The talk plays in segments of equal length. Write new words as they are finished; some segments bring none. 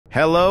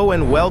Hello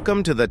and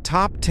welcome to the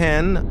top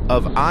 10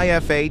 of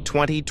IFA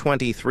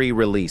 2023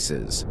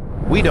 releases.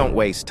 We don't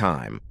waste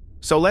time,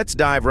 so let's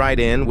dive right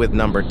in with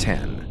number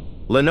 10.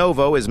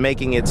 Lenovo is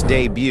making its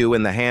debut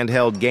in the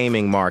handheld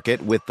gaming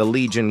market with the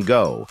Legion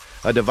Go,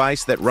 a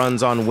device that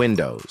runs on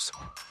Windows.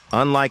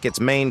 Unlike its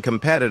main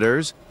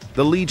competitors,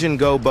 the Legion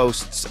Go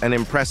boasts an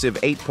impressive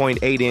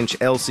 8.8-inch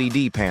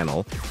LCD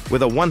panel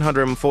with a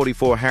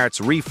 144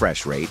 Hz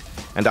refresh rate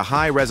and a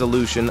high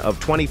resolution of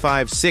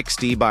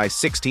 2560 by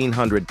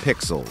 1600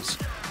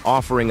 pixels,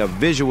 offering a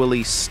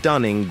visually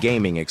stunning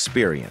gaming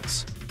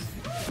experience.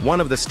 One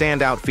of the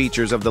standout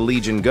features of the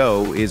Legion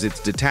Go is its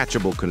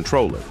detachable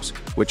controllers,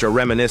 which are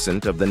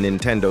reminiscent of the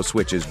Nintendo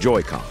Switch's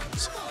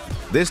Joy-Cons.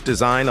 This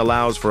design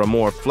allows for a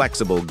more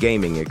flexible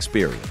gaming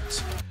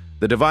experience.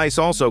 The device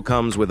also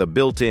comes with a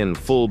built-in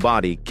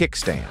full-body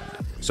kickstand,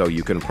 so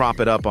you can prop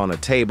it up on a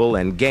table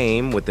and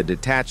game with the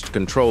detached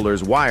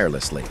controllers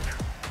wirelessly.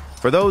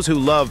 For those who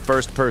love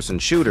first-person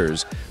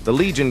shooters, the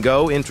Legion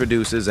Go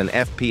introduces an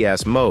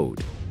FPS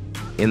mode.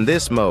 In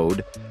this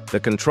mode, the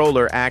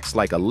controller acts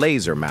like a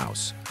laser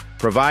mouse,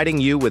 providing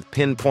you with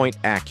pinpoint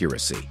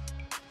accuracy.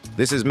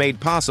 This is made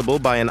possible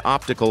by an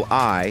optical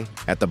eye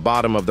at the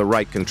bottom of the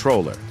right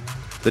controller.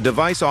 The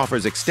device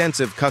offers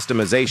extensive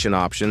customization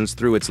options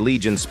through its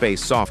Legion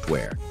Space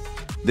software.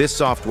 This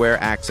software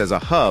acts as a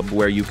hub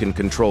where you can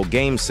control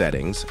game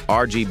settings,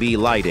 RGB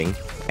lighting,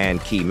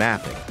 and key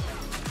mapping.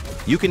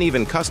 You can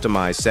even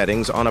customize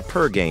settings on a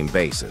per-game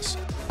basis,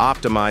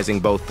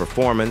 optimizing both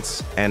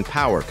performance and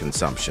power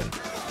consumption.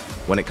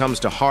 When it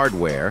comes to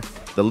hardware,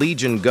 the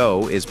Legion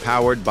Go is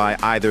powered by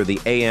either the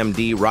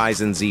AMD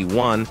Ryzen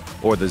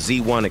Z1 or the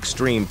Z1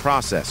 Extreme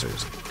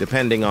processors,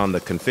 depending on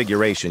the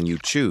configuration you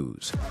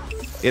choose.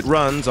 It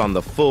runs on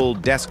the full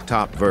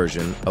desktop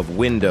version of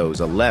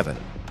Windows 11,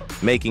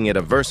 making it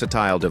a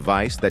versatile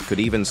device that could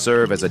even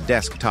serve as a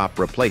desktop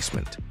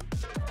replacement.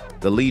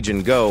 The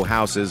Legion Go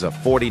houses a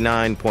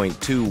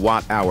 49.2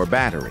 watt-hour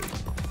battery,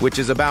 which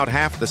is about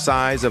half the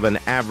size of an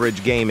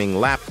average gaming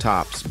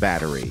laptop's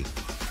battery,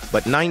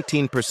 but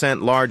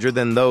 19% larger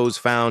than those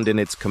found in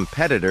its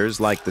competitors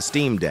like the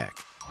Steam Deck.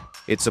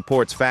 It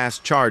supports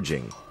fast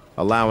charging,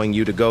 allowing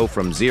you to go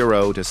from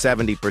 0 to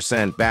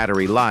 70%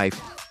 battery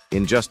life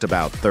in just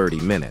about 30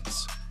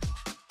 minutes.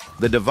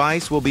 The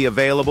device will be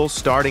available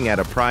starting at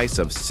a price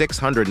of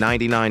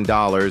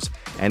 $699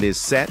 and is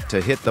set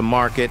to hit the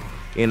market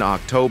in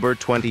October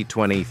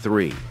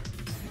 2023.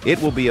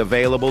 It will be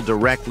available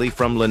directly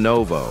from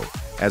Lenovo,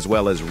 as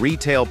well as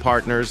retail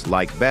partners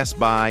like Best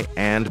Buy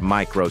and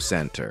Micro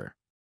Center.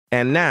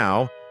 And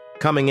now,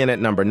 coming in at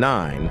number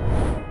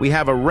 9, we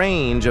have a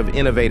range of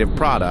innovative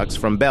products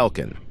from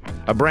Belkin,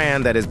 a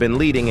brand that has been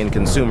leading in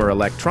consumer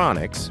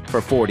electronics for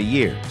 40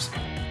 years.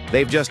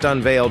 They've just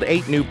unveiled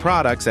 8 new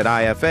products at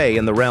IFA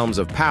in the realms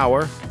of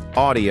power,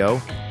 audio,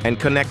 and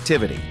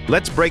connectivity.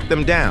 Let's break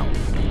them down.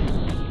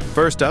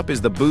 First up is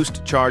the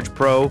Boost Charge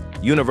Pro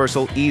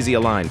Universal Easy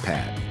Align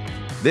Pad.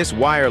 This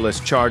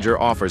wireless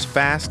charger offers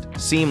fast,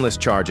 seamless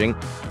charging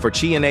for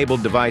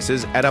Qi-enabled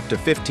devices at up to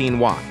 15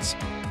 watts.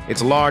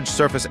 Its large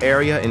surface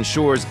area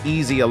ensures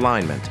easy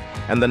alignment,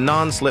 and the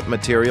non-slip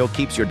material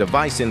keeps your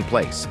device in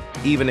place,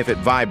 even if it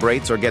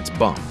vibrates or gets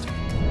bumped.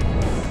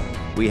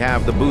 We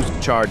have the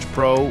Boost Charge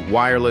Pro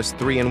Wireless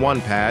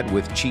 3-in-1 Pad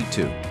with Qi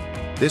 2.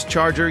 This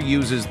charger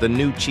uses the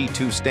new Qi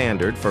 2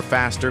 standard for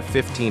faster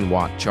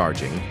 15-watt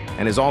charging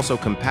and is also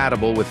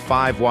compatible with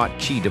 5-watt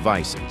Qi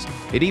devices.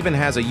 It even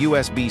has a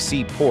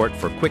USB-C port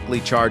for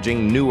quickly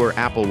charging newer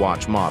Apple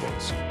Watch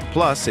models.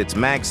 Plus, it's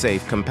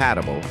MagSafe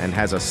compatible and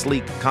has a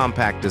sleek,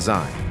 compact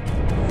design.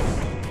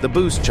 The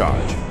Boost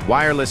Charge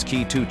Wireless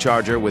Qi 2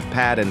 charger with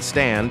pad and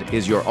stand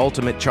is your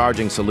ultimate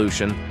charging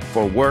solution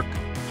for work,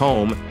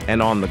 home,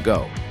 and on the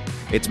go.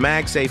 It's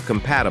MagSafe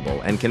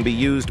compatible and can be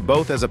used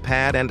both as a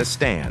pad and a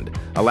stand,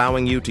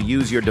 allowing you to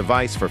use your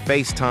device for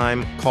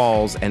FaceTime,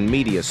 calls, and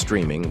media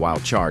streaming while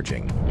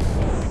charging.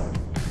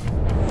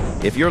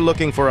 If you're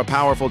looking for a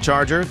powerful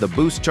charger, the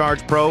Boost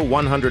Charge Pro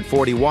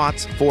 140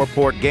 watts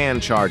 4-port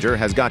GAN charger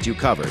has got you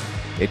covered.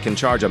 It can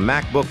charge a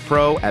MacBook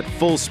Pro at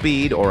full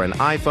speed or an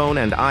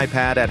iPhone and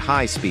iPad at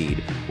high speed.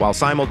 While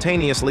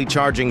simultaneously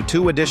charging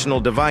 2 additional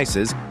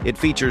devices, it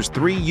features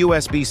 3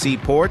 USB-C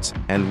ports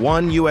and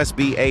 1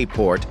 USB-A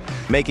port,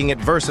 making it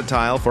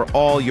versatile for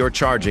all your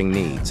charging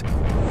needs.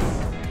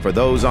 For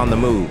those on the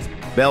move,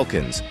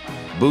 Belkin's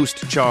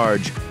Boost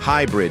Charge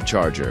Hybrid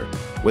Charger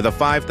with a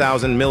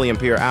 5,000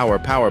 mAh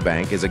power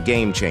bank is a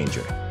game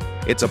changer.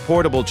 It's a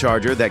portable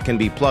charger that can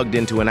be plugged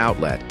into an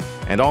outlet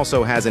and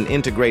also has an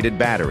integrated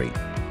battery.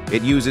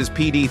 It uses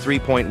PD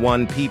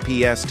 3.1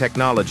 PPS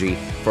technology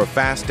for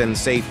fast and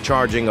safe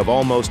charging of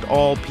almost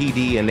all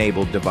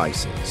PD-enabled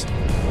devices.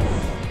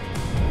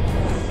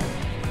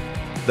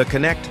 The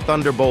Connect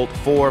Thunderbolt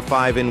 4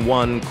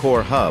 5-in-1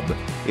 Core Hub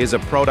is a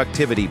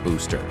productivity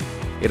booster.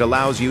 It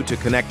allows you to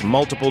connect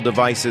multiple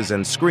devices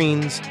and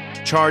screens,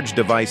 charge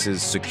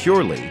devices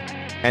securely,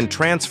 and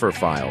transfer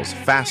files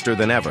faster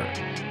than ever.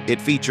 It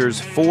features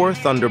 4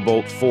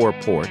 Thunderbolt 4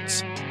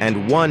 ports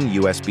and 1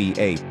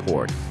 USB-A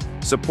port,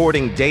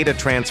 supporting data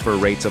transfer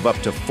rates of up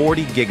to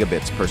 40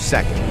 gigabits per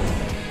second.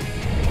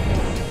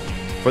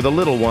 For the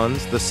little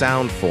ones, the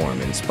Soundform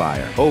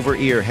Inspire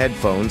over-ear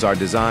headphones are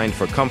designed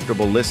for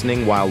comfortable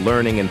listening while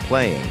learning and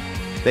playing.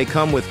 They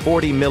come with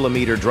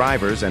 40mm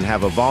drivers and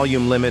have a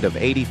volume limit of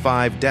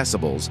 85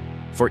 decibels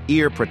for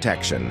ear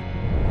protection.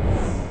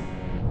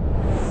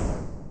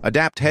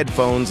 Adapt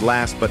headphones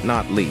last but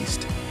not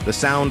least. The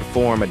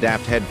Soundform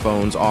Adapt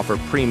headphones offer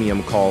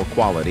premium call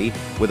quality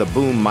with a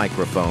boom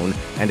microphone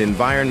and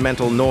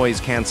environmental noise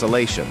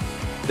cancellation.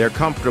 They're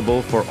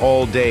comfortable for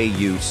all-day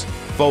use,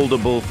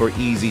 foldable for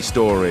easy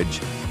storage,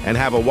 and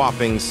have a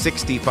whopping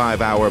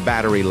 65-hour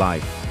battery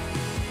life.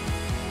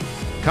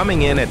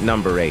 Coming in at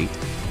number 8,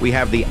 we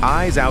have the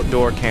Eyes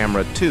Outdoor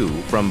Camera 2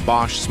 from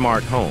Bosch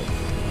Smart Home.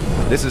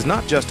 This is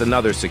not just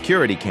another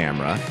security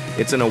camera,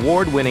 it's an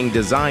award-winning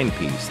design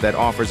piece that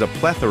offers a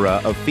plethora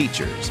of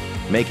features,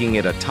 making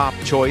it a top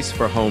choice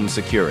for home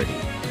security.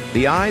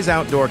 The Eyes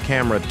Outdoor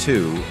Camera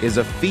 2 is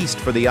a feast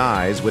for the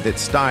eyes with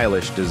its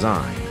stylish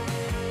design.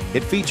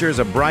 It features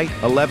a bright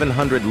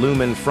 1100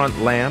 lumen front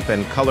lamp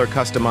and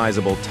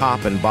color-customizable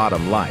top and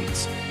bottom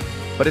lights.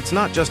 But it's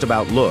not just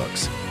about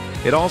looks.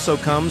 It also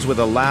comes with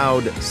a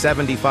loud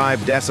 75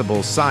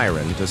 decibel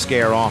siren to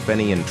scare off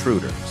any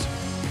intruders.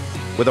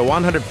 With a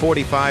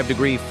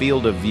 145-degree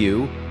field of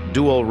view,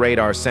 dual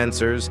radar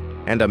sensors,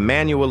 and a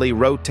manually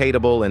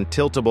rotatable and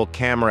tiltable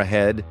camera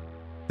head,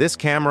 this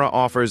camera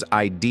offers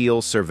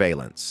ideal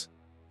surveillance.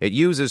 It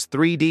uses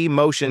 3D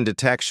motion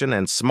detection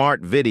and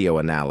smart video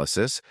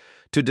analysis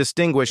to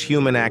distinguish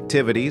human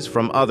activities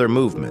from other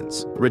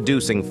movements,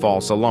 reducing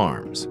false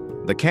alarms.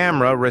 The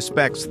camera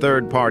respects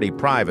third-party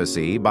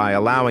privacy by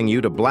allowing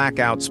you to black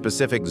out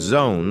specific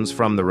zones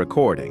from the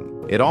recording.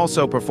 It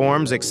also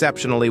performs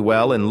exceptionally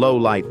well in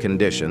low-light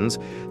conditions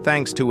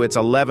thanks to its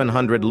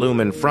 1100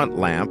 lumen front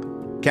lamp,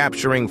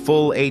 capturing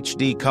full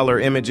HD color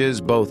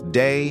images both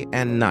day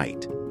and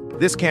night.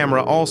 This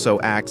camera also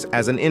acts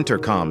as an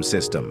intercom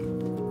system.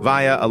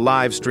 Via a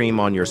live stream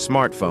on your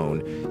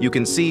smartphone, you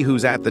can see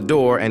who's at the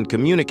door and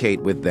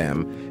communicate with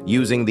them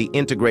using the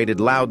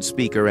integrated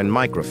loudspeaker and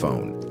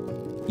microphone.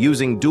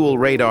 Using dual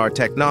radar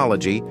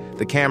technology,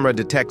 the camera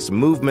detects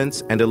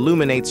movements and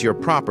illuminates your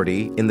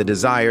property in the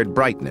desired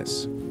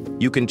brightness.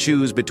 You can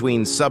choose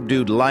between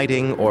subdued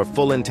lighting or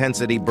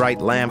full-intensity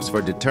bright lamps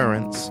for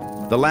deterrence.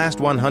 The last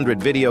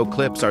 100 video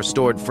clips are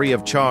stored free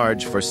of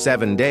charge for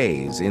 7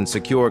 days in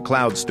secure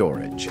cloud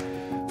storage.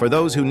 For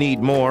those who need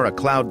more, a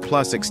Cloud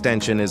Plus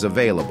extension is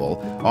available,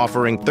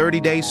 offering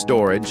 30-day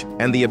storage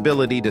and the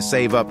ability to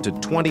save up to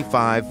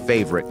 25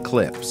 favorite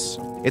clips.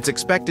 It's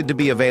expected to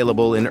be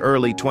available in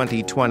early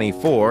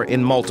 2024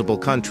 in multiple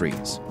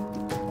countries.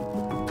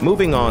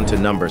 Moving on to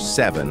number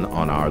 7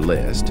 on our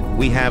list,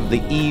 we have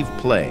the Eve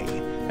Play,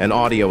 an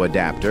audio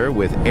adapter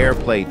with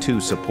AirPlay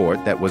 2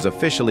 support that was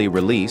officially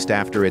released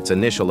after its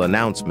initial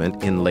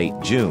announcement in late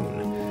June.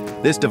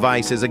 This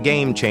device is a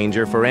game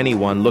changer for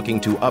anyone looking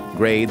to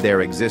upgrade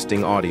their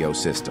existing audio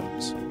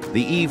systems.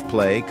 The Eve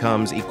Play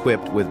comes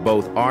equipped with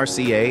both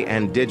RCA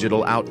and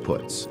digital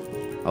outputs,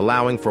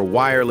 allowing for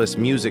wireless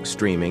music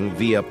streaming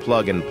via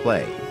plug and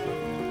play.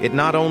 It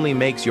not only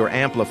makes your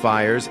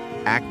amplifiers,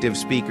 active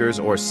speakers,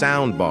 or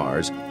sound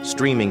bars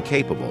streaming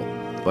capable,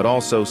 but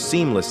also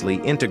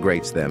seamlessly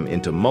integrates them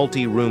into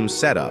multi-room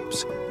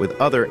setups with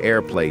other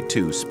AirPlay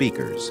 2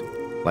 speakers,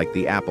 like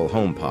the Apple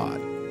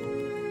HomePod.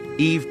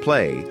 Eve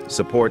Play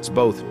supports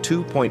both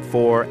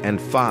 2.4 and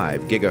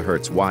 5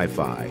 GHz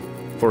Wi-Fi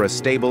for a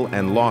stable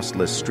and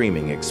lossless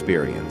streaming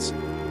experience.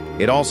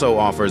 It also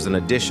offers an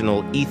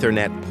additional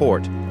Ethernet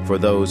port for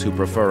those who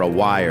prefer a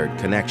wired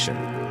connection.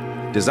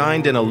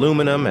 Designed in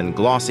aluminum and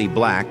glossy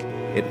black,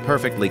 it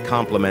perfectly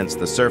complements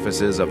the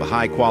surfaces of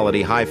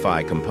high-quality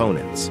hi-fi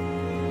components.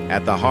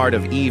 At the heart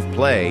of Eve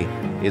Play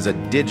is a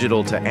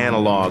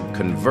digital-to-analog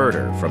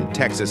converter from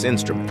Texas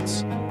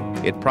Instruments.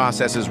 It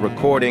processes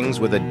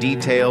recordings with a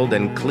detailed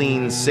and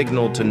clean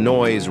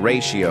signal-to-noise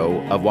ratio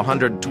of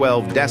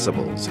 112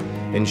 decibels,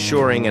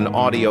 ensuring an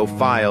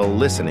audiophile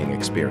listening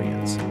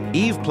experience.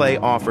 Eve Play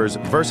offers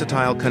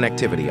versatile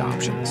connectivity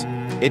options.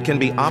 It can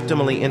be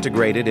optimally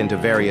integrated into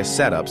various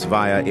setups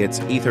via its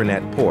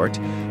Ethernet port,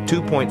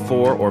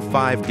 2.4 or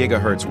 5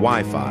 GHz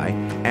Wi-Fi,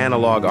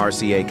 analog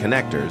RCA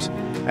connectors,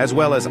 as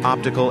well as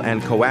optical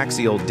and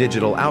coaxial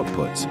digital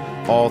outputs,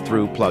 all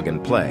through plug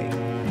and play.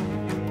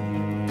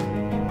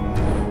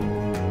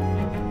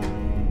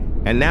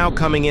 And now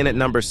coming in at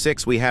number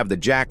 6, we have the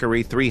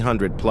Jackery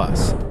 300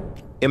 Plus.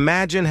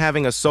 Imagine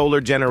having a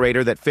solar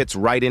generator that fits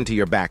right into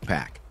your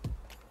backpack.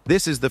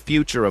 This is the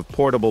future of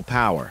portable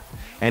power,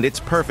 and it's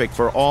perfect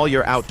for all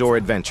your outdoor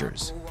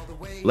adventures.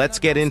 Let's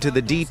get into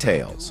the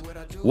details.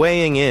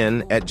 Weighing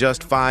in at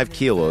just 5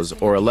 kilos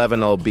or 11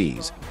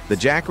 lbs, the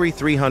Jackery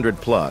 300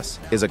 Plus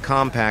is a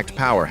compact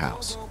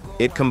powerhouse.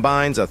 It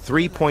combines a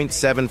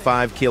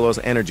 3.75 kilos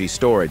energy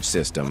storage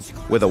system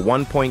with a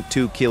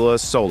 1.2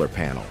 kilos solar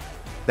panel.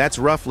 That's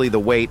roughly the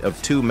weight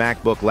of 2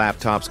 MacBook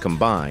laptops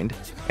combined,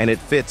 and it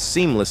fits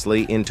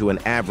seamlessly into an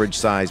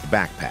average-sized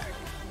backpack.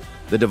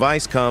 The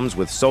device comes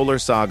with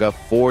SolarSaga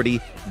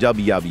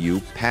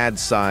 40W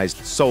pad-sized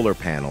solar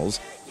panels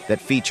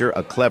that feature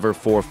a clever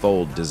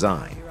four-fold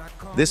design.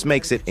 This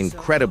makes it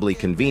incredibly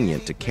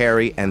convenient to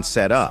carry and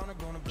set up.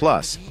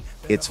 Plus,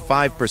 it's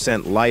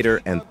 5%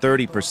 lighter and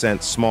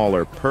 30%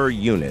 smaller per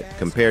unit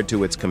compared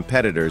to its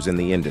competitors in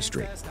the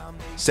industry.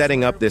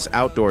 Setting up this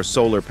outdoor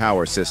solar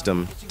power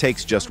system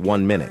takes just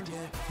 1 minute.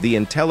 The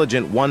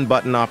intelligent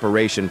one-button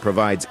operation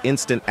provides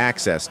instant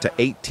access to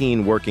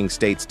 18 working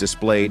states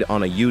displayed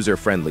on a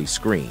user-friendly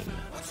screen.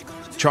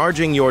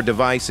 Charging your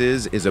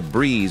devices is a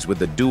breeze with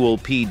the dual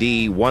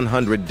PD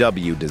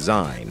 100W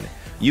design.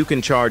 You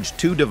can charge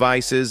 2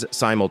 devices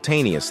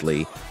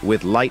simultaneously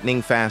with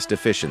lightning-fast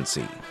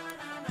efficiency.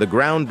 The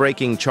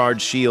groundbreaking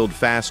Charge Shield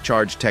fast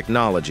charge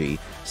technology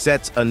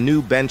sets a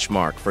new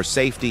benchmark for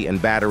safety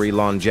and battery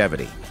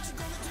longevity.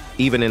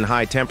 Even in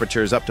high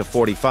temperatures up to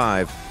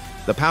 45,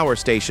 the power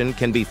station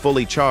can be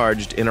fully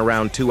charged in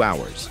around 2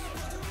 hours.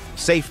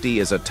 Safety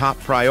is a top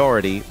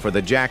priority for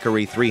the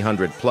Jackery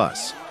 300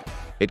 Plus.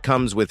 It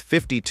comes with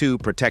 52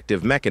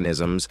 protective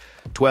mechanisms,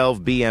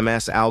 12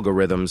 BMS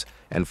algorithms,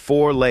 and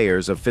 4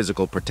 layers of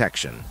physical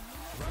protection.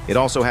 It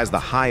also has the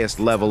highest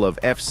level of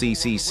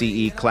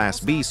FCC Class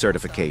B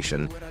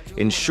certification,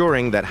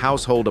 ensuring that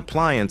household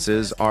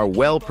appliances are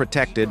well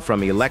protected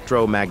from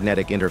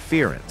electromagnetic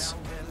interference.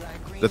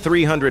 The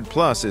 300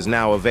 Plus is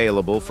now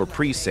available for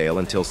pre-sale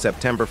until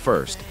September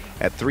 1st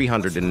at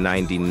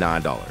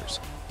 $399.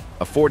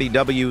 A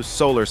 40W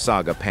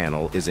SolarSaga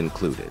panel is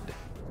included.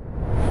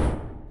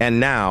 And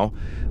now,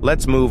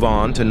 let's move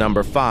on to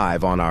number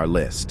 5 on our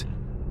list.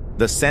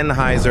 The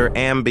Sennheiser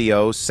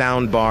Ambeo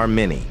Soundbar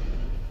Mini.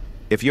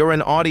 If you're an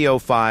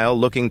audiophile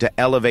looking to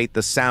elevate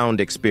the sound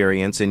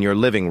experience in your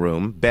living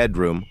room,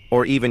 bedroom,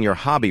 or even your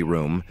hobby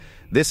room,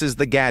 this is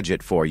the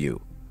gadget for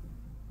you.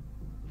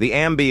 The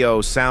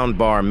Ambeo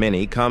Soundbar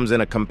Mini comes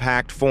in a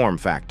compact form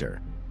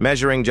factor,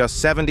 measuring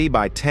just 70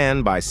 by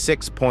 10 by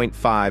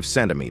 6.5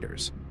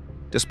 centimeters.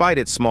 Despite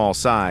its small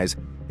size,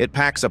 it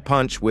packs a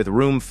punch with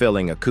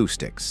room-filling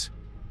acoustics.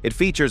 It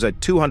features a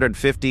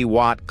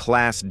 250-watt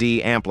Class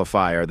D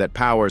amplifier that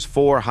powers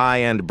 4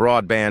 high-end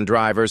broadband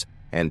drivers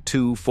and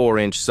 2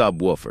 4-inch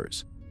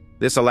subwoofers.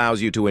 This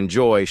allows you to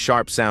enjoy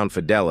sharp sound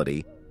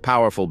fidelity,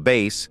 powerful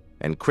bass,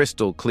 and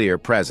crystal-clear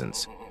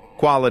presence,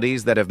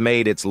 qualities that have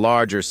made its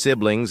larger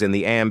siblings in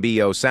the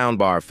Ambeo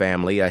soundbar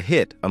family a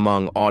hit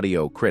among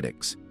audio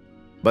critics.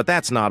 But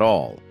that's not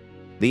all.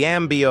 The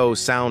Ambeo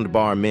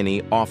Soundbar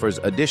Mini offers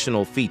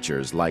additional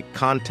features like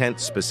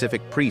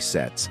content-specific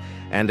presets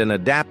and an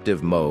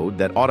adaptive mode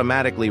that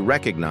automatically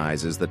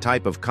recognizes the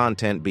type of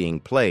content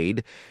being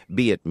played,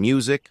 be it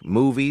music,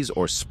 movies,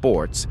 or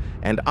sports,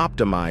 and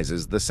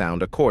optimizes the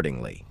sound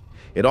accordingly.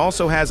 It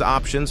also has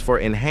options for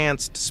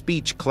enhanced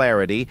speech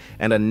clarity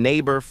and a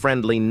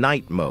neighbor-friendly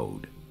night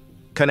mode.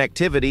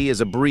 Connectivity is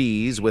a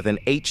breeze with an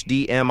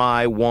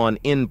HDMI 1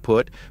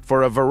 input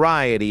for a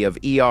variety of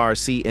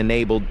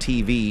ERC-enabled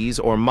TVs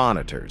or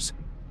monitors.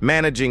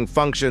 Managing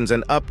functions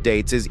and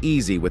updates is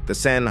easy with the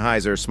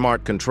Sennheiser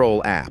Smart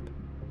Control app.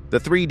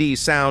 The 3D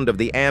sound of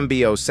the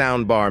Ambeo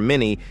Soundbar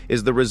Mini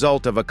is the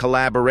result of a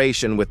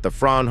collaboration with the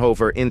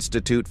Fraunhofer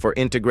Institute for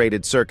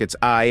Integrated Circuits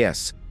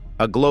IS,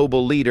 a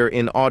global leader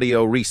in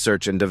audio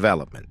research and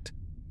development.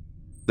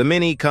 The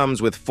Mini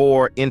comes with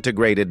 4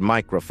 integrated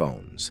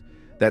microphones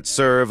that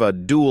serve a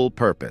dual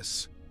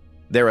purpose.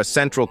 They're a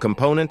central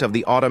component of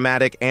the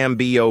automatic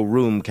Ambeo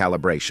room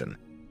calibration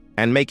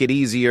and make it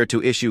easier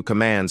to issue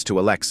commands to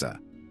Alexa.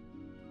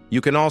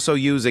 You can also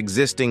use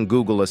existing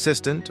Google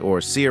Assistant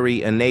or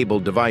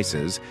Siri-enabled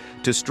devices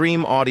to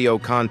stream audio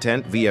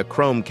content via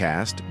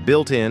Chromecast,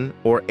 built-in,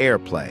 or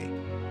AirPlay.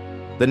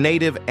 The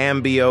native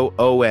Ambeo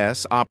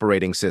OS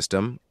operating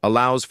system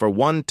allows for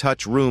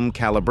one-touch room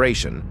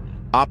calibration,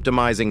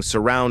 optimizing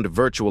surround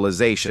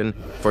virtualization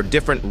for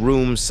different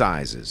room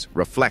sizes,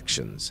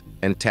 reflections,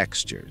 and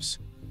textures.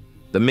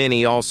 The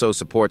Mini also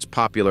supports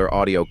popular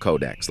audio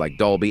codecs like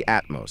Dolby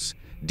Atmos,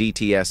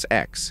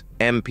 DTS-X,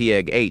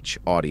 MPEG-H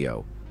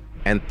audio,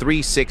 and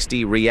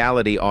 360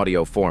 reality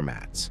audio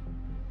formats.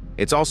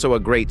 It's also a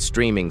great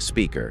streaming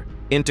speaker,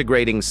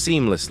 integrating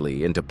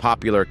seamlessly into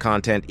popular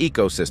content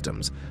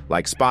ecosystems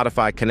like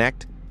Spotify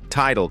Connect,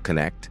 Tidal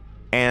Connect,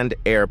 and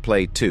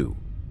AirPlay 2.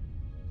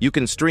 You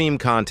can stream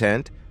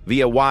content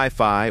via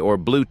Wi-Fi or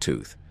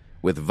Bluetooth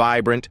with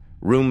vibrant,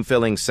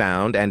 room-filling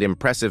sound and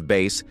impressive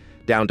bass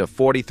down to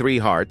 43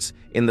 Hz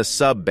in the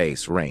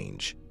sub-bass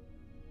range.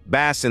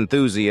 Bass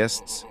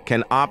enthusiasts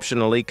can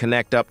optionally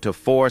connect up to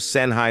 4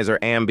 Sennheiser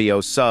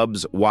Ambeo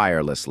subs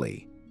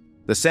wirelessly.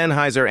 The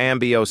Sennheiser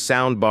Ambeo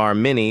Soundbar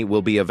Mini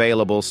will be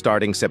available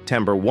starting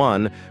September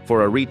 1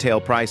 for a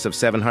retail price of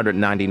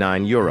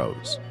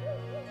 €799.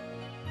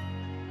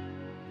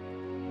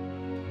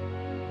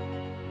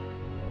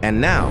 And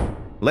now,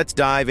 let's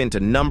dive into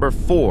number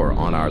 4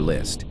 on our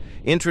list,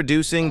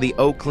 introducing the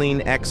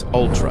Oclean X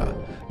Ultra,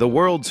 the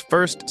world's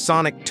first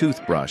sonic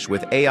toothbrush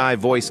with AI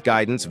voice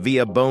guidance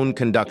via bone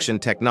conduction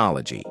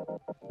technology.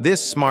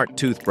 This smart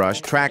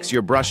toothbrush tracks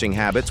your brushing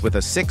habits with a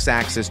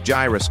 6-axis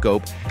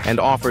gyroscope and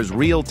offers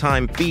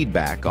real-time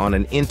feedback on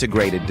an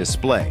integrated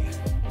display.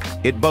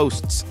 It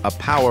boasts a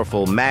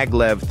powerful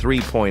maglev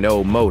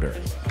 3.0 motor,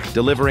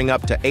 delivering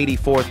up to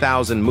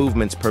 84,000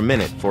 movements per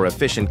minute for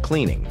efficient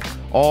cleaning,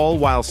 all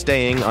while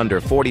staying under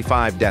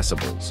 45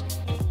 decibels.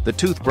 The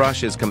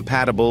toothbrush is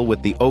compatible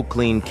with the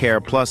OClean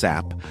Care Plus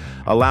app,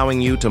 allowing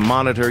you to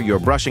monitor your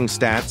brushing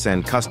stats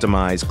and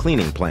customize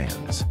cleaning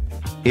plans.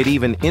 It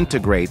even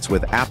integrates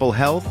with Apple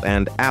Health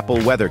and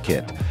Apple Weather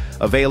Kit,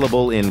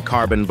 available in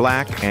Carbon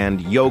Black and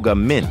Yoga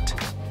Mint.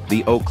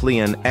 The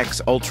OClean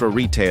X Ultra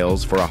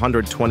retails for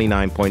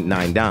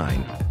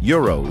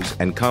 €129.99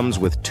 and comes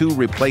with 2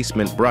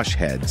 replacement brush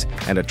heads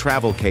and a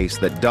travel case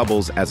that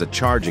doubles as a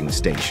charging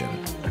station.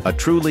 A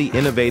truly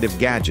innovative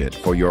gadget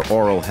for your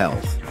oral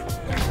health.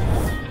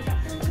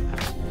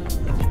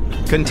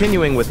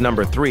 Continuing with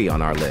number 3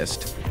 on our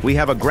list, we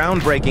have a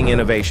groundbreaking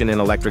innovation in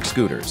electric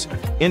scooters,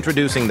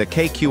 introducing the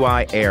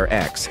KQi Air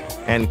X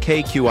and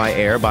KQi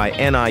Air by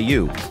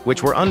NIU,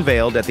 which were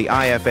unveiled at the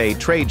IFA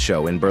trade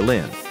show in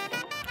Berlin.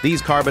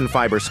 These carbon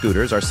fiber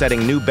scooters are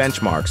setting new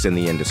benchmarks in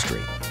the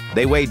industry.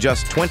 They weigh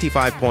just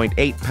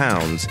 25.8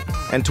 pounds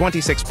and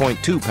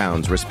 26.2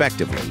 pounds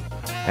respectively,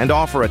 and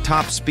offer a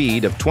top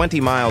speed of 20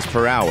 miles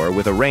per hour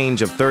with a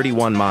range of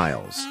 31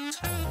 miles.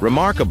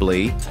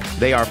 Remarkably,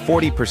 they are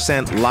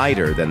 40%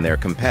 lighter than their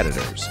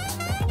competitors.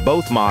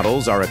 Both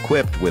models are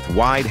equipped with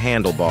wide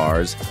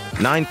handlebars,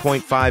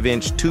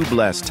 9.5-inch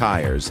tubeless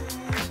tires,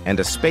 and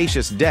a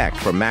spacious deck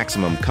for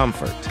maximum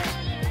comfort.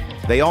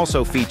 They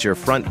also feature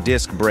front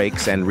disc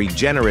brakes and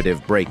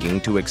regenerative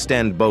braking to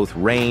extend both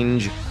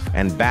range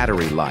and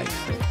battery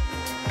life.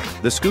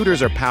 The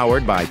scooters are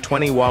powered by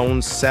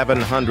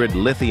 21700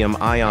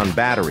 lithium-ion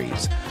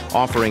batteries,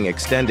 offering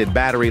extended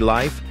battery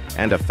life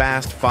and a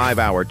fast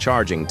 5-hour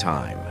charging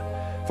time.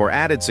 For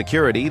added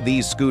security,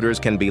 these scooters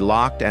can be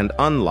locked and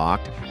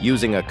unlocked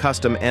using a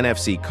custom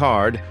NFC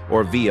card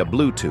or via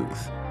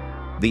Bluetooth.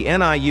 The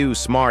NIU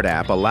Smart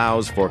app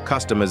allows for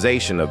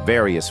customization of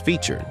various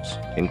features,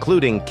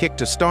 including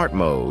kick-to-start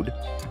mode,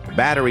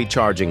 battery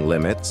charging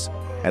limits,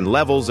 and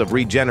levels of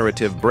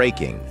regenerative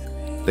braking.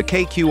 The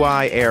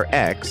KQi Air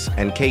X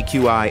and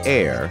KQi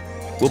Air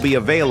will be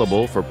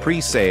available for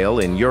pre-sale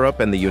in Europe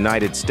and the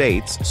United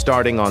States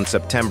starting on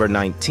September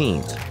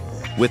 19th,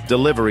 with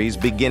deliveries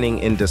beginning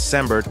in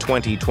December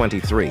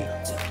 2023.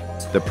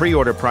 The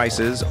pre-order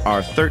prices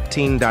are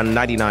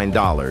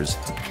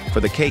 $13.99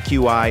 for the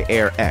KQi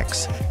Air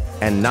X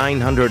and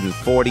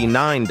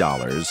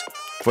 $949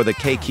 for the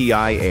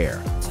KQi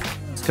Air,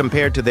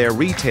 compared to their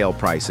retail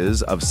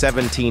prices of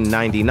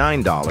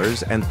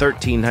 $17.99 and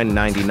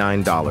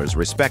 $13.99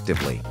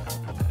 respectively.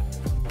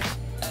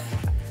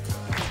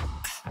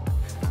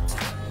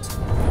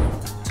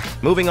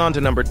 Moving on to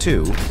number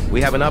 2,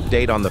 we have an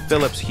update on the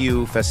Philips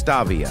Hue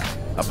Festavia,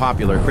 a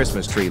popular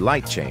Christmas tree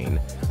light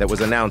chain that was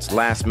announced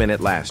last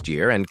minute last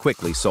year and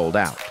quickly sold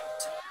out.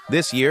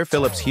 This year,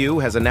 Philips Hue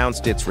has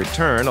announced its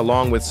return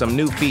along with some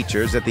new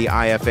features at the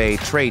IFA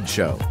trade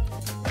show.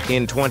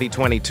 In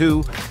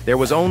 2022, there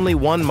was only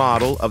one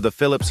model of the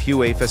Philips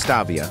Hue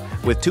Festavia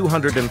with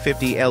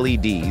 250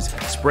 LEDs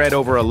spread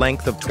over a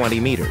length of 20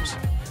 meters.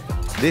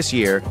 This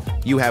year,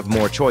 you have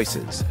more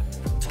choices.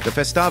 The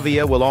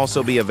Festavia will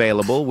also be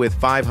available with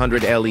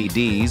 500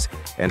 LEDs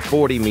and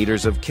 40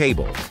 meters of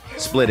cable,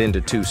 split into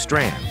 2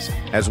 strands,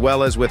 as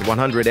well as with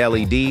 100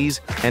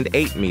 LEDs and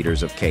 8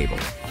 meters of cable.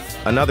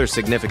 Another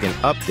significant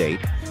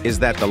update is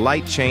that the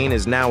light chain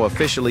is now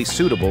officially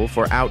suitable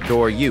for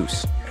outdoor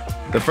use.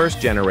 The first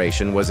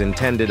generation was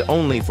intended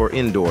only for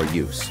indoor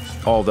use,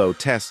 although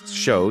tests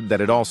showed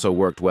that it also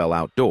worked well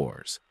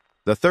outdoors.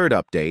 The third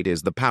update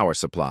is the power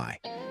supply.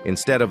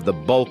 Instead of the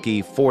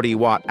bulky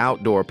 40-watt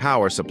outdoor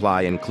power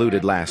supply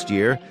included last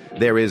year,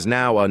 there is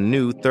now a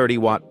new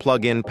 30-watt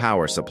plug-in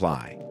power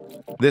supply.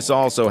 This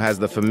also has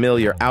the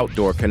familiar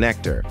outdoor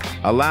connector,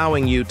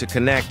 allowing you to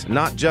connect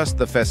not just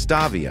the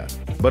Festavia,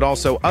 but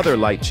also other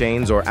light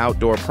chains or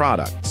outdoor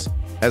products,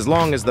 as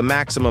long as the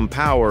maximum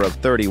power of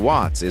 30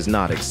 watts is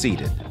not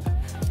exceeded.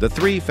 The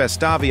 3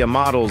 Festavia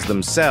models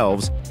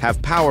themselves have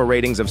power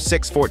ratings of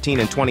 6, 14,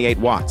 and 28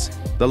 watts.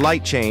 The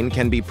light chain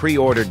can be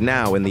pre-ordered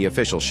now in the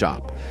official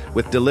shop,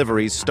 with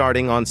deliveries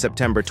starting on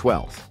September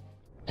 12th.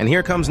 And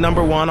here comes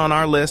number 1 on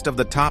our list of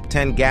the top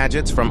 10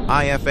 gadgets from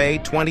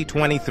IFA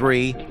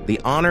 2023, the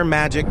Honor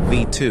Magic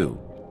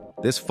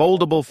V2. This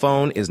foldable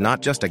phone is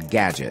not just a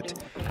gadget,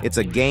 it's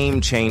a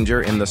game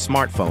changer in the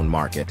smartphone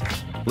market.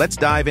 Let's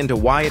dive into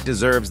why it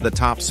deserves the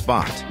top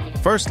spot.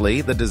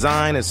 Firstly, the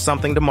design is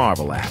something to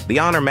marvel at. The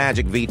Honor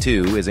Magic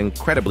V2 is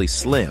incredibly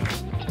slim,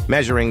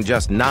 measuring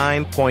just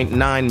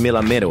 9.9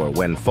 millimeters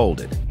when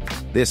folded.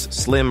 This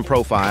slim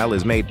profile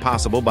is made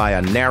possible by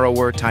a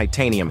narrower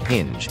titanium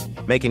hinge,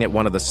 making it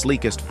one of the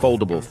sleekest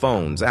foldable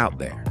phones out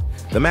there.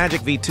 The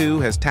Magic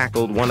V2 has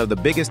tackled one of the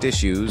biggest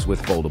issues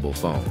with foldable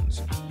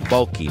phones: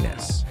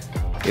 bulkiness.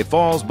 It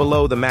falls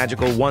below the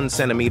magical 1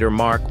 centimeter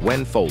mark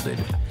when folded,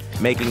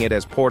 making it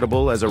as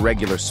portable as a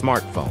regular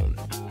smartphone.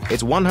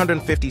 It's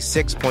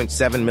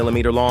 156.7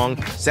 millimeter long,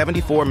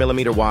 74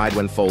 millimeter wide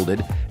when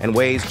folded, and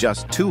weighs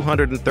just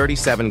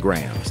 237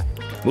 grams.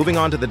 Moving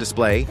on to the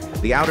display,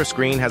 the outer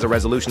screen has a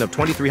resolution of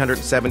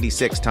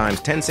 2376 x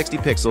 1060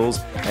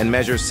 pixels and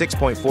measures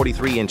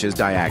 6.43 inches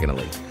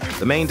diagonally.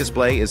 The main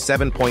display is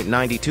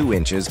 7.92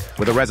 inches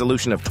with a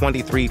resolution of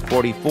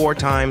 2344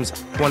 x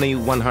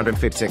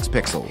 2156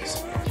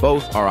 pixels.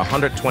 Both are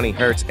 120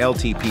 Hz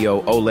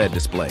LTPO OLED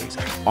displays,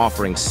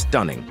 offering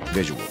stunning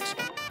visuals.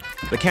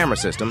 The camera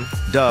system,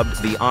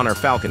 dubbed the Honor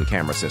Falcon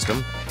camera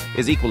system,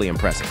 is equally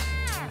impressive.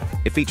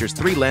 It features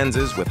 3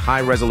 lenses with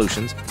high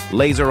resolutions,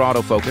 laser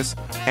autofocus,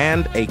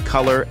 and a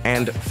color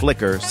and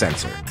flicker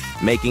sensor,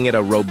 making it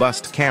a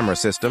robust camera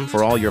system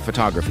for all your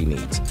photography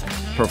needs.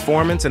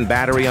 Performance and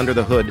battery under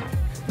the hood,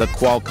 the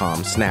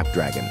Qualcomm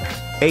Snapdragon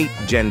 8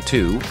 Gen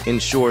 2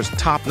 ensures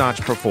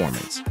top-notch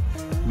performance.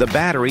 The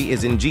battery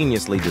is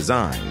ingeniously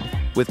designed,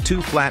 with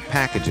 2 flat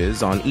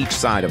packages on each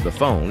side of the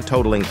phone,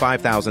 totaling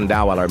 5,000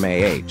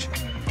 mAh.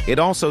 It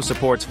also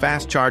supports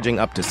fast charging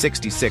up to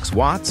 66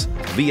 watts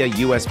via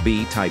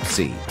USB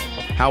Type-C.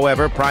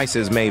 However,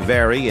 prices may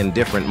vary in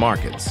different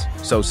markets,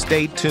 so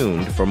stay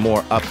tuned for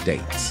more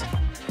updates.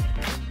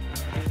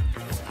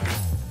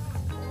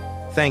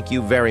 Thank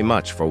you very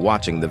much for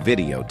watching the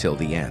video till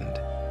the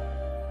end.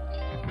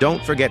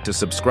 Don't forget to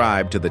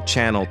subscribe to the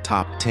channel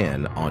Top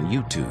 10 on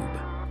YouTube.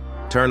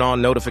 Turn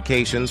on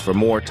notifications for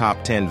more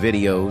Top 10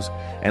 videos,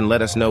 and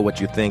let us know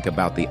what you think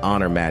about the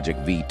Honor Magic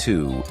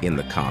V2 in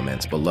the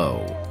comments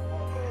below.